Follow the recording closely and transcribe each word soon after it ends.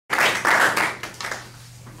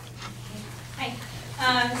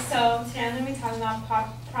So today I'm going to be talking about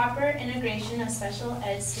proper integration of special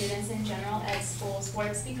ed students in general ed schools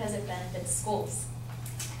works because it benefits schools.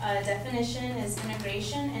 Definition is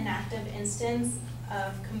integration, an active instance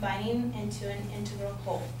of combining into an integral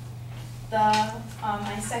whole.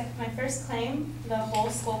 My first claim, the whole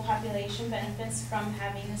school population benefits from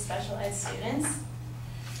having the special ed students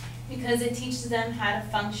because it teaches them how to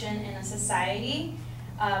function in a society.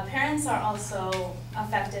 Parents are also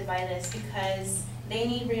affected by this because they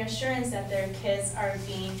need reassurance that their kids are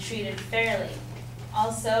being treated fairly.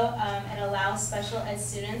 Also, it allows special ed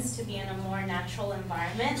students to be in a more natural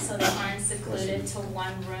environment so they aren't secluded to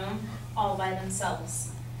one room all by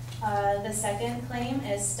themselves. The second claim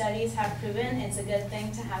is studies have proven it's a good thing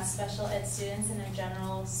to have special ed students in a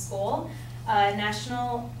general school.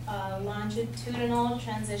 National longitudinal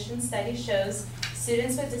transition study shows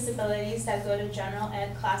students with disabilities that go to general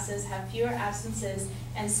ed classes have fewer absences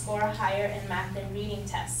and score higher in math and reading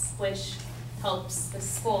tests, which helps the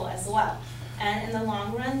school as well. And in the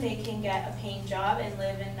long run, they can get a paying job and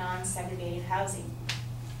live in non-segregated housing.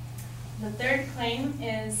 The third claim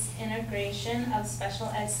is integration of special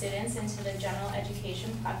ed students into the general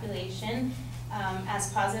education population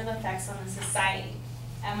as positive effects on the society.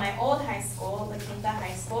 At my old high school, La Quinta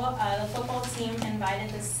High School, the football team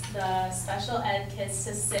invited the special ed kids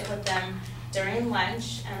to sit with them during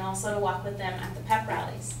lunch and also to walk with them at the pep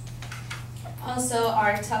rallies. Also,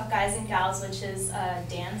 our Tough Guys and Gals, which is a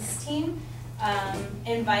dance team,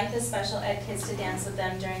 invite the special ed kids to dance with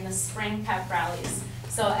them during the spring pep rallies.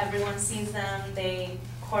 So everyone sees them, they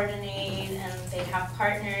coordinate, and they have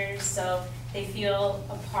partners, so they feel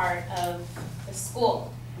a part of the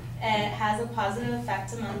school. It has a positive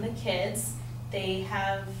effect among the kids.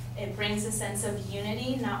 It brings a sense of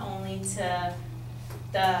unity, not only to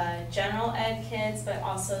the general ed kids, but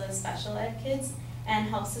also the special ed kids, and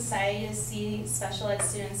helps society to see special ed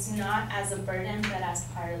students not as a burden, but as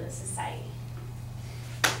part of the society.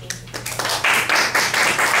 Thank you.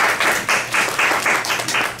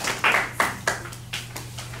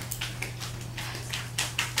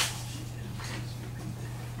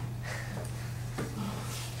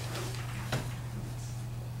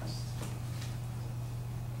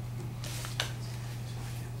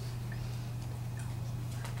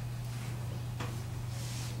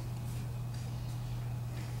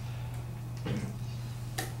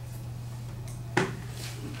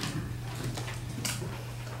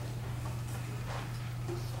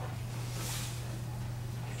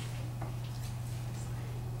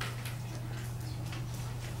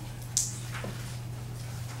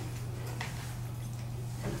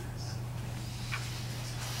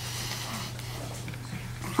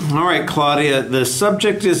 All right, Claudia, the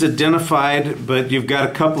subject is identified, but you've got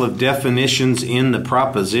a couple of definitions in the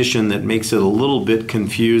proposition that makes it a little bit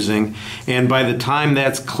confusing. And by the time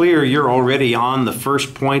that's clear, you're already on the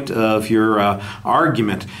first point of your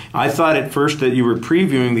argument. I thought at first that you were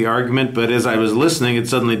previewing the argument, but as I was listening, it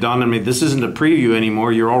suddenly dawned on me, this isn't a preview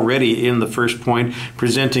anymore. You're already in the first point,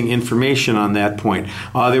 presenting information on that point.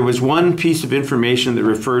 There was one piece of information that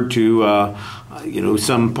referred to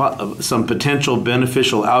some potential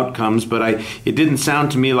beneficial outcomes, but it didn't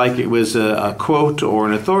sound to me like it was a quote or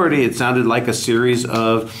an authority. It sounded like a series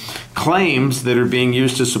of claims that are being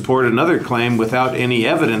used to support another claim without any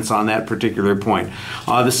evidence on that particular point.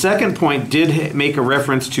 The second point did make a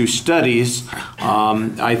reference to studies.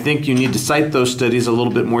 I think you need to cite those studies a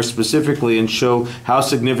little bit more specifically and show how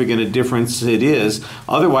significant a difference it is.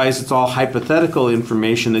 Otherwise, it's all hypothetical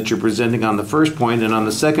information that you're presenting on the first point, and on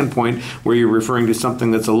the second point, where you're referring to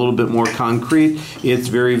something that's a little bit more concrete, it's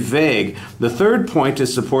very vague. The third point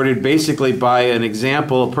is supported basically by an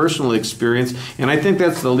example, a personal experience, and I think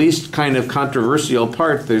that's the least kind of controversial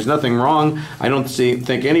part. There's nothing wrong. I don't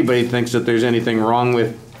think anybody thinks that there's anything wrong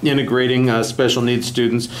with integrating special needs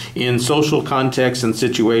students in social contexts and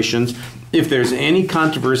situations. If there's any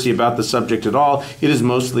controversy about the subject at all, it is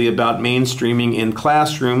mostly about mainstreaming in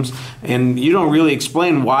classrooms, and you don't really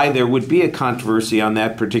explain why there would be a controversy on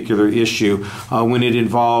that particular issue when it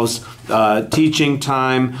involves teaching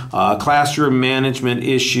time, classroom management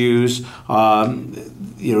issues,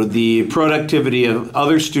 the productivity of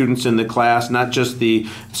other students in the class, not just the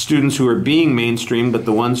students who are being mainstreamed, but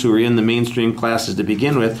the ones who are in the mainstream classes to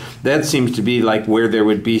begin with. That seems to be like where there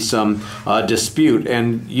would be some dispute,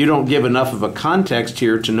 and you don't give enough of a context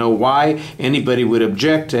here to know why anybody would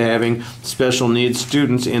object to having special needs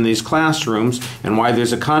students in these classrooms and why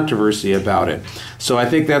there's a controversy about it. So I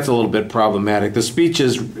think that's a little bit problematic. The speech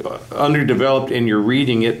is underdeveloped and you're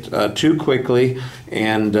reading it too quickly,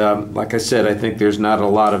 and like I said, I think there's not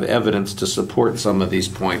a lot of evidence to support some of these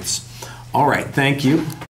points. All right, thank you.